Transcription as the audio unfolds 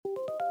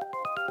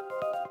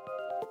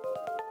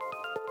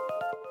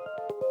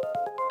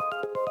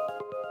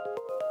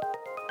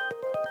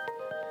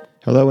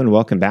Hello and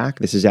welcome back.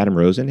 This is Adam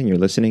Rosen, and you're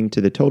listening to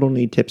the Total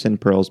Knee Tips and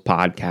Pearls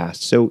podcast.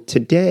 So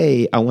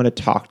today I want to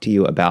talk to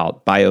you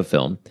about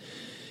biofilm.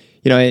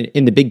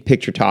 In the big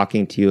picture,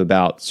 talking to you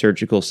about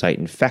surgical site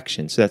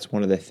infection. So that's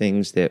one of the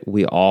things that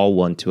we all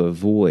want to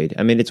avoid.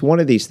 It's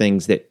one of these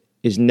things that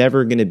is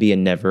never going to be a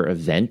never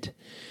event.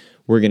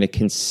 We're going to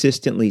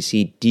consistently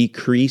see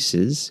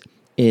decreases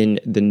in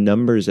the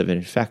numbers of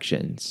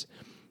infections.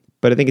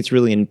 But I think it's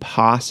really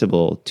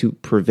impossible to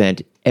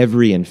prevent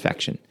every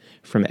infection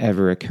from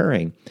ever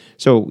occurring.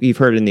 So you've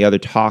heard in the other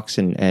talks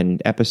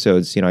and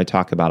episodes, I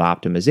talk about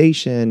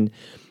optimization,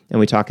 and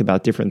we talk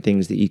about different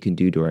things that you can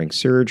do during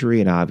surgery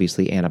and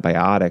obviously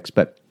antibiotics.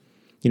 But,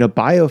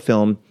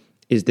 biofilm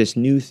is this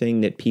new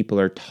thing that people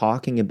are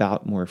talking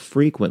about more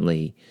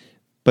frequently,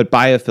 but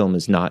biofilm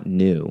is not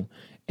new.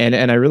 And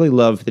I really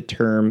love the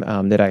term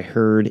that I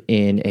heard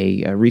in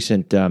a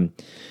recent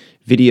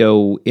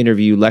video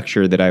interview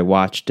lecture that I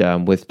watched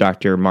with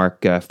Dr.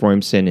 Mark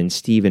Froimson and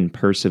Stephen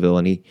Percival,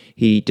 and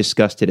he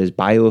discussed it as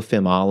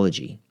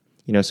biofilmology.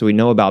 So we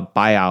know about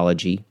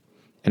biology,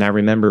 and I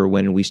remember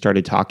when we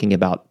started talking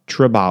about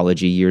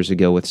tribology years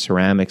ago with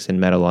ceramics and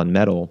metal on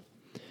metal,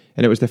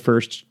 and it was the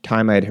first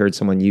time I had heard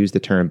someone use the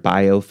term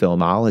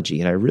biofilmology,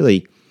 and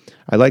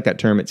I like that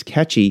term. It's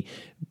catchy,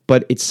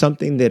 but it's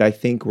something that I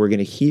think we're going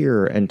to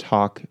hear and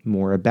talk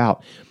more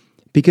about,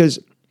 because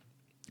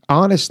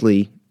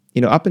honestly,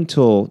 up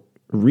until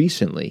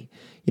recently,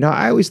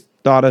 I always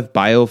thought of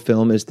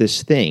biofilm as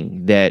this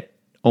thing that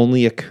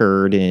only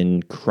occurred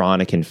in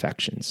chronic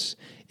infections.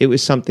 It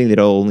was something that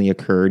only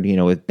occurred,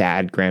 with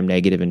bad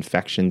gram-negative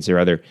infections or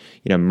other,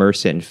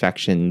 MRSA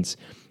infections.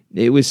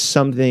 It was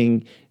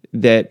something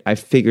that I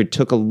figured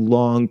took a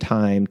long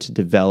time to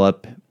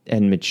develop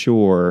and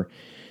mature,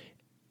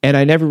 and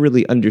I never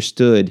really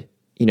understood,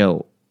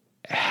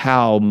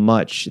 how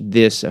much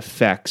this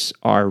affects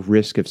our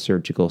risk of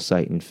surgical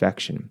site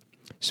infection.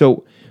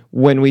 So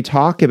when we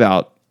talk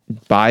about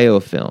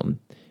biofilm,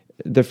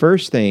 the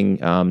first thing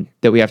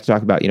that we have to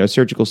talk about,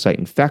 surgical site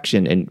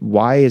infection, and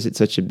why is it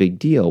such a big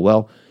deal?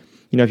 Well,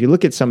 if you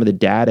look at some of the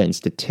data and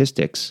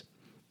statistics,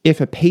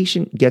 if a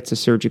patient gets a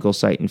surgical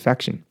site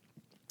infection,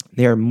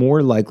 they are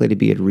more likely to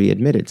be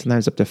readmitted,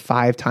 sometimes up to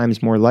 5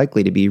 times more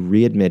likely to be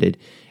readmitted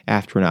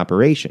after an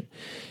operation.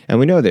 And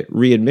we know that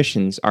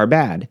readmissions are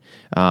bad,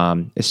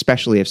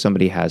 especially if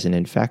somebody has an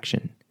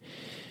infection.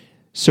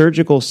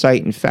 Surgical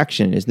site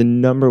infection is the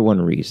number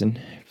one reason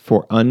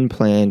for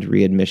unplanned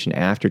readmission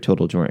after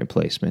total joint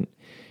replacement.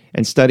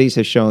 And studies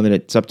have shown that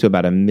it's up to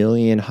about 1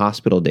 million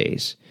hospital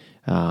days.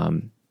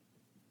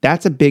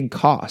 That's a big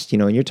cost,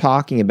 and you're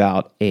talking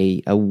about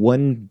a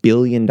 $1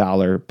 billion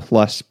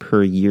plus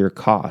per year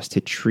cost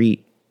to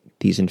treat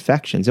these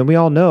infections. And we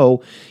all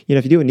know,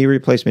 if you do a knee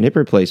replacement, hip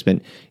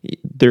replacement,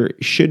 there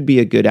should be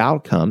a good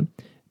outcome.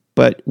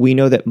 But we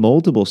know that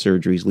multiple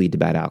surgeries lead to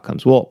bad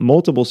outcomes. Well,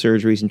 multiple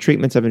surgeries and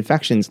treatments of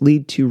infections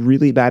lead to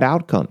really bad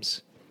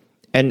outcomes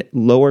and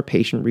lower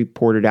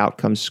patient-reported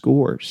outcome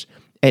scores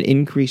and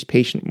increased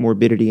patient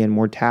morbidity and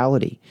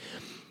mortality.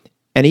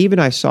 And even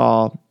I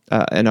saw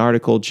an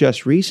article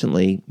just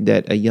recently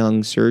that a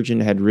young surgeon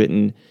had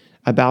written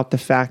about the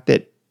fact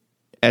that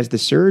as the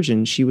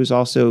surgeon, she was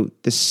also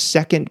the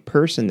second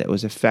person that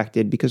was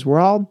affected, because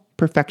we're all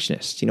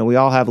perfectionists. We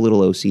all have a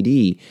little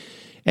OCD.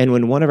 And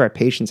when one of our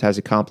patients has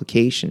a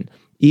complication,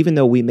 even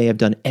though we may have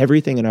done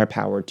everything in our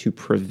power to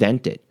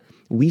prevent it,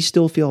 we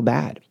still feel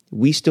bad.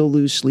 We still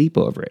lose sleep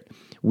over it.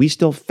 We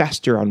still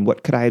fester on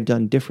what could I have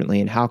done differently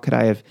and how could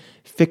I have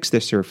fixed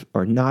this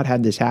or not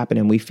had this happen,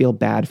 and we feel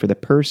bad for the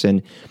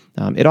person.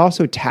 It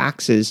also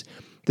taxes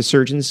the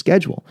surgeon's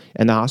schedule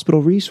and the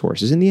hospital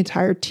resources and the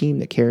entire team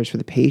that cares for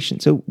the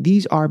patient. So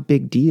these are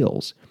big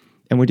deals,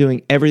 and we're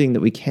doing everything that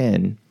we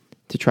can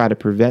to try to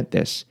prevent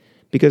this,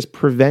 because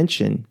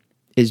prevention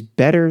is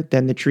better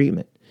than the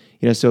treatment.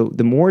 So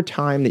the more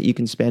time that you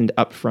can spend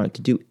up front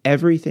to do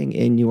everything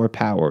in your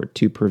power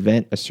to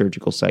prevent a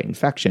surgical site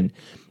infection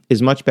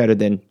is much better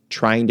than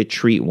trying to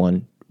treat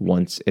one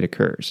once it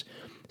occurs.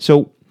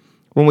 So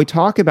when we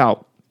talk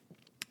about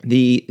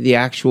the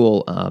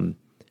actual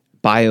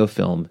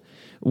biofilm,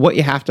 what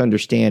you have to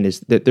understand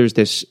is that there's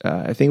this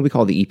thing we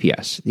call the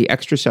EPS, the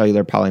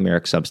extracellular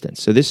polymeric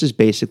substance. So this is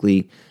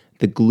basically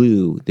the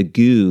glue, the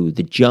goo,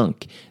 the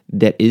junk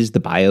that is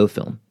the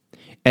biofilm.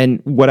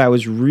 And what I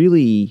was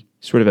really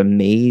sort of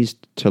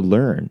amazed to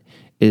learn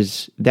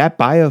is that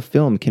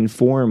biofilm can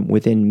form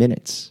within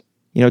minutes.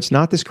 It's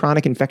not this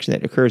chronic infection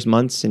that occurs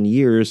months and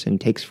years and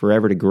takes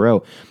forever to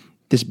grow.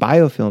 This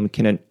biofilm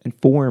can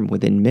form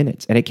within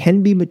minutes, and it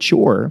can be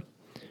mature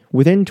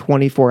within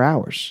 24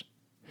 hours.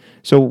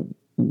 So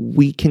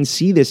we can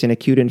see this in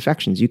acute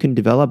infections. You can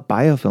develop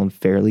biofilm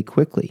fairly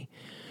quickly.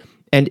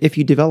 And if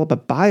you develop a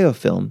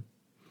biofilm,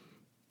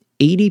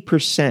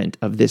 80%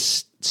 of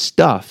this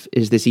stuff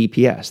is this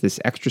EPS, this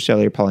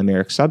extracellular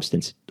polymeric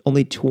substance.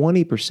 Only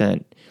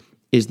 20%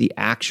 is the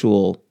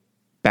actual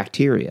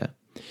bacteria.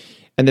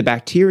 And the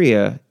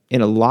bacteria,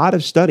 in a lot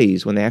of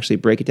studies, when they actually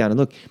break it down and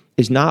look,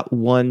 is not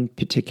one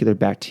particular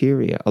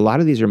bacteria. A lot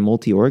of these are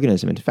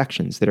multi-organism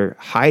infections that are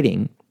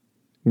hiding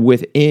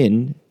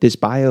within this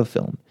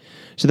biofilm.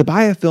 So the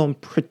biofilm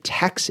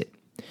protects it.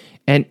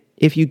 And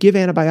if you give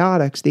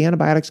antibiotics, the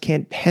antibiotics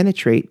can't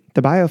penetrate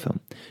the biofilm.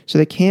 So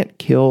they can't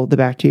kill the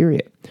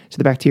bacteria. So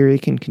the bacteria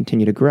can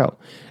continue to grow.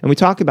 And we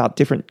talk about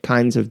different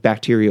kinds of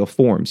bacterial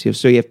forms.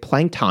 So you have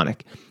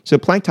planktonic. So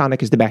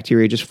planktonic is the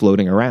bacteria just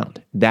floating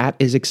around. That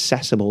is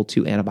accessible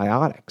to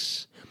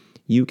antibiotics.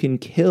 You can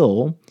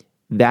kill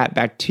that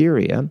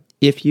bacteria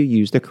if you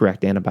use the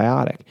correct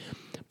antibiotic.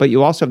 But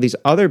you also have these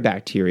other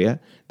bacteria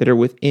that are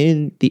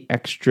within the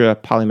extra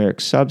polymeric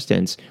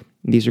substance.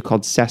 These are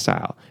called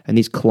sessile, and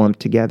these clump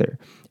together.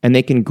 And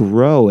they can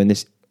grow in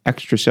this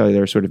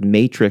extracellular sort of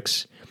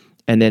matrix,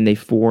 and then they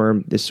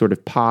form this sort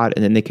of pod,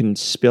 and then they can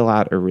spill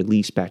out or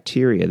release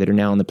bacteria that are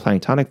now in the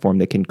planktonic form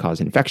that can cause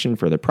infection,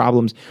 further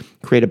problems,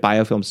 create a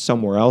biofilm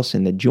somewhere else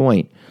in the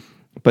joint.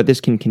 But this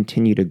can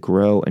continue to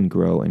grow and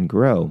grow and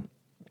grow.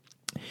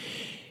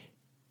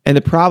 And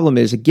the problem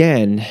is,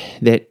 again,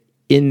 that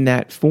in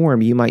that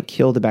form, you might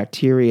kill the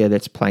bacteria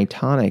that's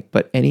planktonic,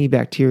 but any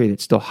bacteria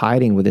that's still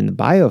hiding within the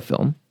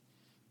biofilm,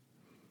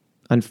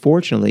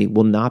 unfortunately,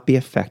 will not be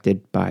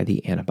affected by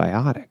the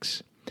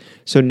antibiotics.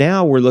 So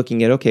now we're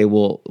looking at, okay,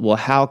 well,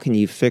 how can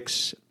you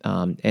fix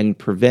and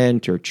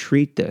prevent or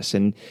treat this?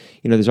 And,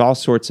 there's all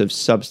sorts of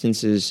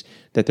substances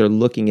that they're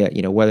looking at,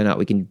 whether or not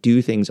we can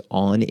do things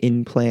on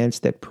implants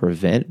that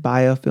prevent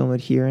biofilm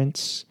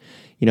adherence,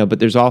 but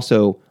there's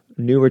also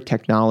newer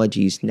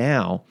technologies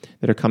now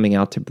that are coming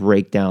out to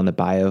break down the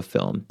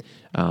biofilm.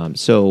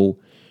 So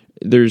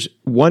there's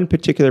one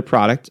particular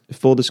product,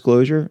 full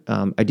disclosure,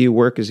 I do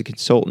work as a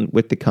consultant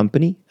with the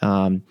company,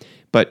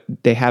 but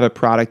they have a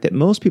product that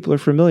most people are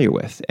familiar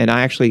with. And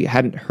I actually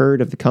hadn't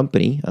heard of the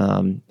company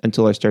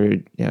until I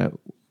started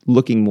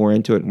looking more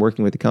into it and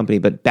working with the company.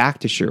 But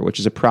Bactisure, which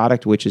is a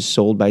product which is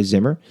sold by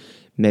Zimmer,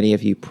 many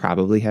of you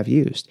probably have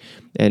used.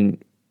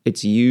 And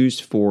it's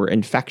used for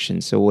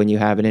infections. So when you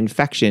have an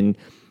infection,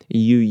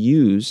 you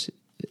use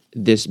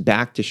this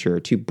Bactisure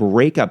to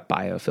break up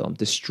biofilm,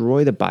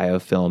 destroy the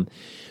biofilm.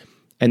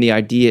 And the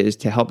idea is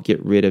to help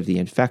get rid of the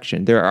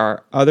infection. There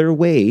are other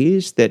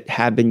ways that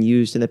have been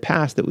used in the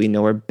past that we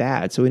know are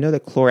bad. So we know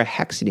that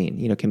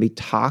chlorhexidine, can be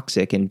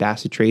toxic, and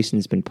bacitracin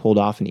has been pulled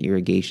off in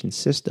irrigation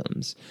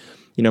systems.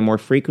 More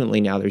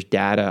frequently now there's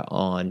data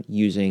on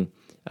using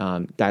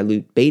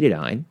dilute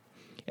betadine,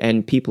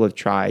 and people have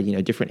tried,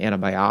 different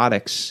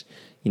antibiotics,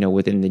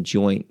 within the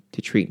joint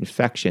to treat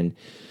infection.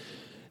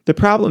 The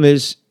problem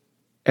is,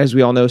 as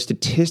we all know,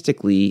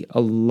 statistically,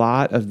 a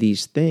lot of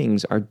these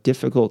things are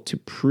difficult to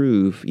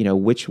prove,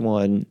 which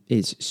one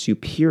is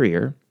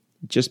superior,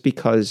 just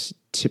because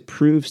to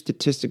prove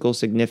statistical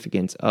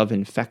significance of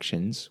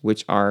infections,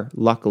 which are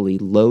luckily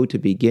low to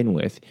begin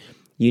with,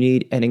 you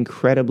need an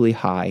incredibly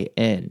high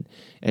N.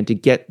 And to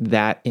get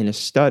that in a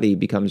study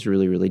becomes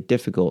really, really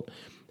difficult.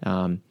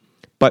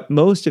 But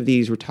most of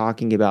these we're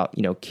talking about,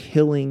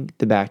 killing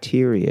the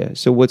bacteria.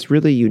 So what's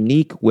really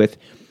unique with,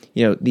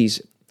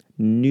 these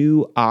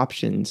new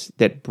options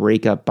that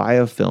break up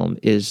biofilm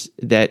is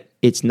that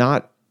it's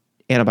not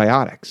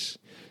antibiotics.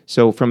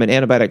 So from an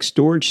antibiotic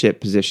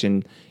stewardship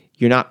position,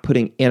 you're not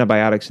putting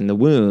antibiotics in the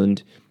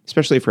wound,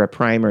 especially for a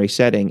primary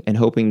setting, and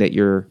hoping that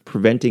you're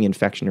preventing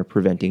infection or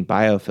preventing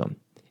biofilm.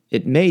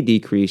 It may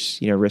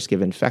decrease, risk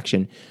of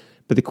infection,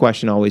 but the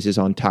question always is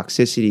on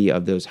toxicity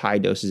of those high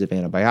doses of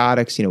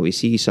antibiotics. We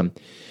see some,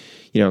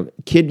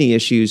 kidney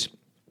issues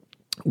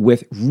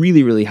with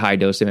really, really high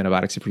dose of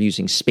antibiotics if we're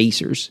using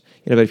spacers.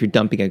 But if you're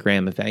dumping a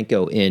gram of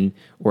Vanco in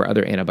or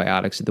other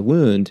antibiotics at the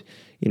wound,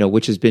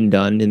 which has been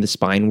done in the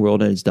spine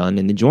world and is done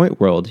in the joint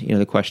world,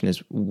 the question is,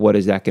 what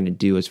is that going to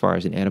do as far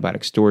as an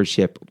antibiotic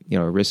stewardship,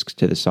 risks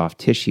to the soft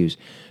tissues?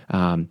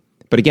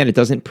 But again, it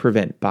doesn't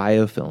prevent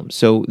biofilm.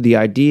 So the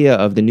idea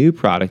of the new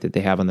product that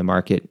they have on the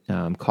market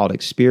called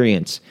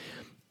Experience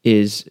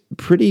is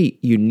pretty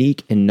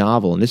unique and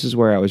novel. And this is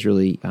where I was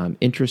really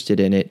interested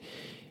in it,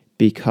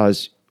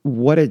 because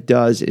what it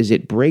does is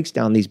it breaks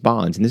down these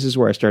bonds. And this is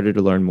where I started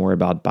to learn more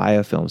about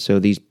biofilm. So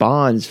these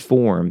bonds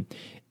form,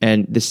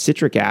 and the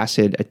citric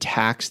acid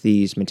attacks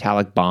these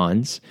metallic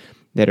bonds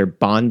that are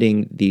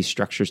bonding these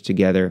structures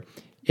together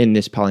in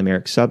this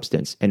polymeric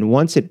substance. And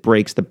once it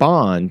breaks the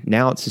bond,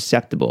 now it's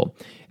susceptible.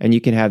 And you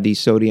can have these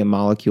sodium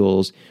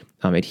molecules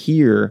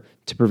adhere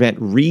to prevent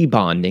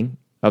rebonding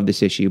of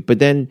this issue. But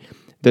then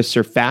the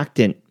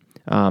surfactant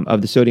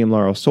of the sodium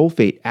lauryl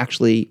sulfate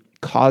actually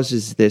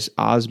causes this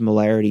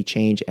osmolarity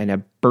change and a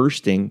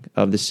bursting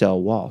of the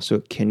cell wall. So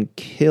it can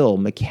kill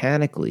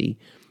mechanically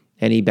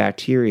any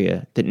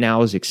bacteria that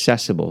now is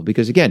accessible.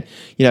 Because again,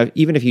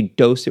 even if you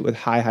dose it with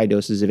high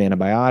doses of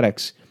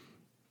antibiotics,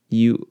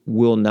 you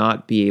will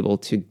not be able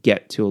to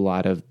get to a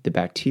lot of the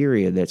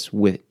bacteria that's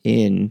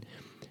within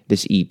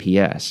this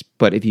EPS.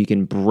 But if you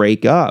can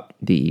break up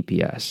the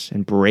EPS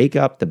and break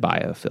up the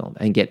biofilm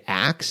and get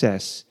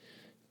access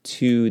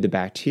to the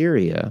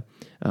bacteria,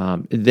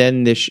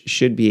 then this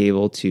should be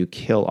able to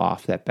kill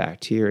off that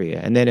bacteria.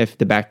 And then if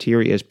the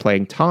bacteria is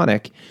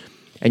planktonic,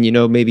 and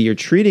maybe you're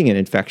treating an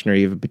infection or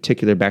you have a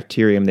particular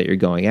bacterium that you're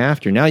going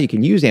after, now you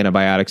can use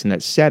antibiotics in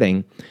that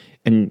setting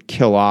and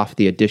kill off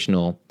the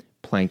additional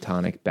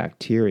planktonic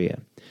bacteria.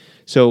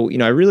 So,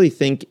 I really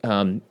think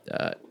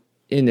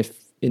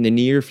in the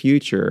near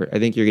future, I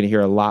think you're going to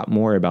hear a lot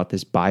more about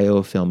this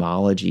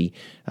biofilmology.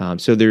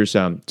 So there's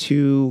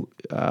two,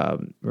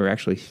 or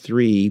actually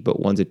three, but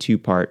one's a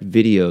two-part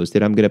videos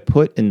that I'm going to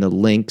put in the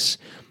links.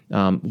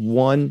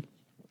 One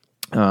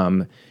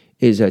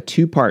is a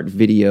two-part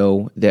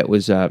video that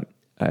was a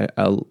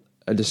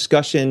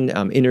discussion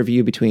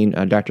interview between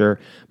Dr.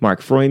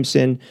 Mark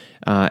Froimson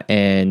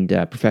and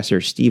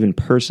Professor Stephen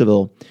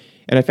Percival.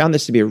 And I found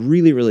this to be a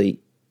really, really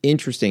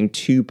interesting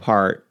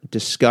two-part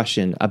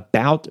discussion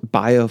about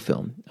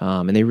biofilm.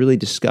 And they really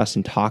discuss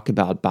and talk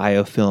about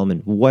biofilm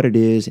and what it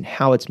is and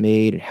how it's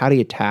made and how do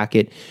you attack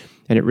it.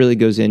 And it really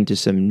goes into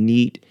some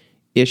neat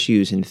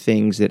issues and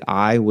things that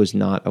I was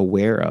not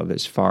aware of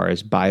as far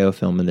as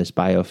biofilm and this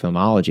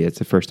biofilmology. That's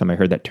the first time I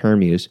heard that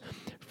term used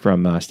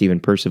from Stephen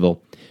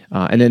Percival.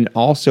 And then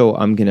also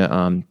I'm going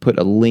to put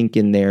a link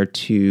in there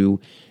to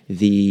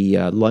the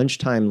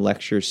lunchtime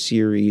lecture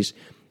series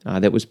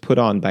that was put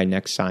on by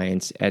Next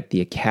Science at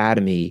the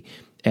Academy.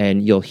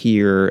 And you'll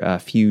hear a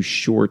few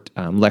short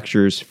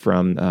lectures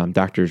from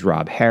Drs.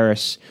 Rob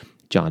Harris,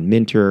 John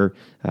Minter,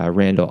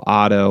 Randall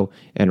Otto,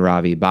 and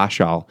Ravi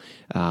Bashal.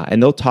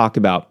 And they'll talk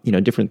about,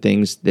 different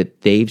things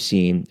that they've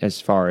seen as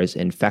far as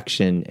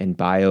infection and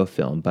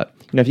biofilm. But,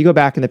 if you go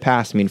back in the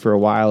past, for a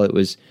while it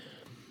was,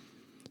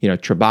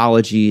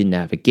 tribology and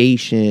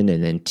navigation,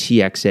 and then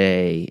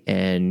TXA.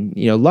 And,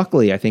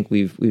 luckily, I think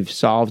we've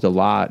solved a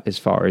lot as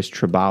far as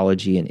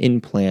tribology and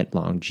implant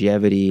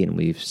longevity, and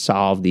we've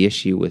solved the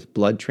issue with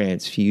blood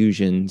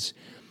transfusions.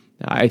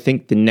 I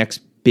think the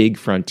next big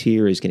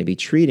frontier is going to be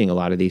treating a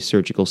lot of these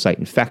surgical site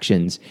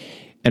infections.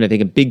 And I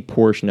think a big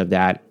portion of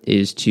that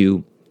is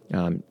to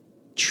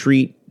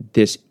treat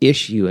this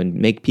issue and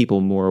make people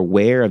more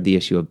aware of the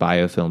issue of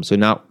biofilm. So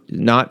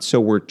not so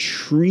we're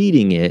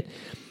treating it,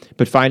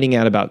 but finding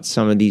out about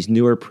some of these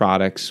newer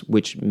products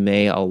which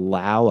may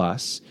allow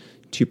us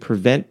to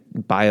prevent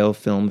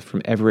biofilm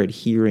from ever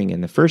adhering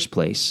in the first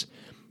place,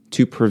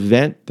 to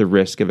prevent the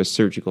risk of a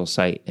surgical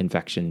site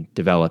infection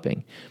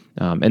developing.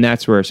 And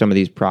that's where some of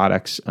these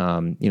products,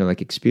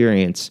 like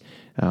Experience,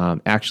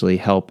 actually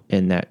help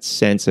in that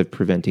sense of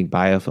preventing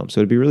biofilm. So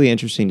it'd be really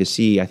interesting to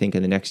see, I think,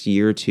 in the next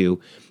year or two,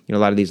 a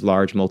lot of these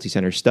large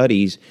multi-center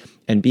studies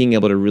and being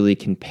able to really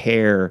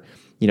compare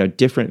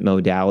different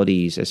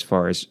modalities as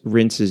far as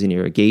rinses and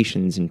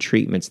irrigations and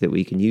treatments that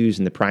we can use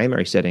in the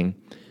primary setting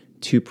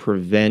to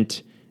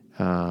prevent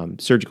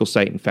surgical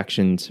site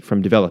infections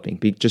from developing,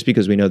 just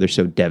because we know they're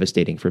so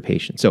devastating for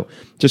patients. So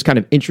just kind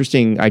of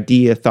interesting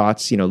idea,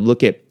 thoughts,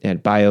 look at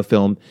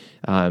biofilm.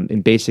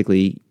 And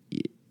basically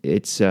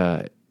it's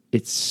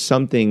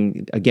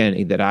something,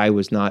 again, that I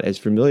was not as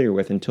familiar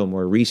with until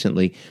more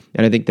recently.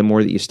 And I think the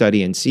more that you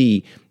study and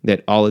see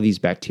that all of these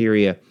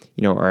bacteria,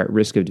 are at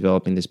risk of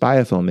developing this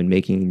biofilm and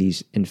making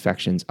these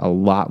infections a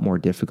lot more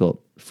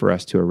difficult for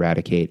us to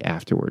eradicate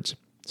afterwards.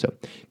 So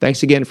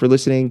thanks again for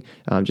listening.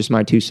 Just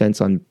my 2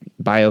 cents on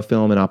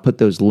biofilm, and I'll put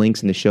those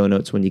links in the show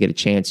notes when you get a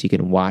chance. You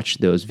can watch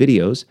those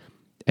videos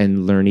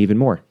and learn even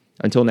more.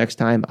 Until next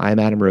time, I'm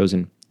Adam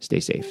Rosen. Stay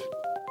safe.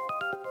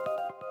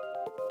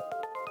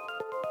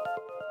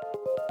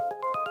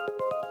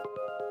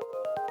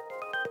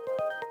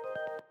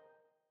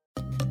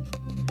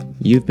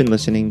 You've been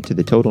listening to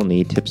the Total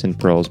Knee Tips and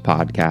Pearls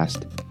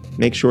podcast.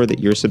 Make sure that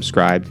you're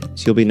subscribed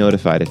so you'll be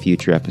notified of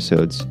future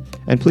episodes.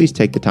 And please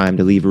take the time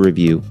to leave a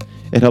review.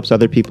 It helps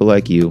other people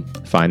like you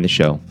find the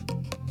show.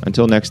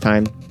 Until next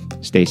time,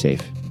 stay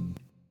safe.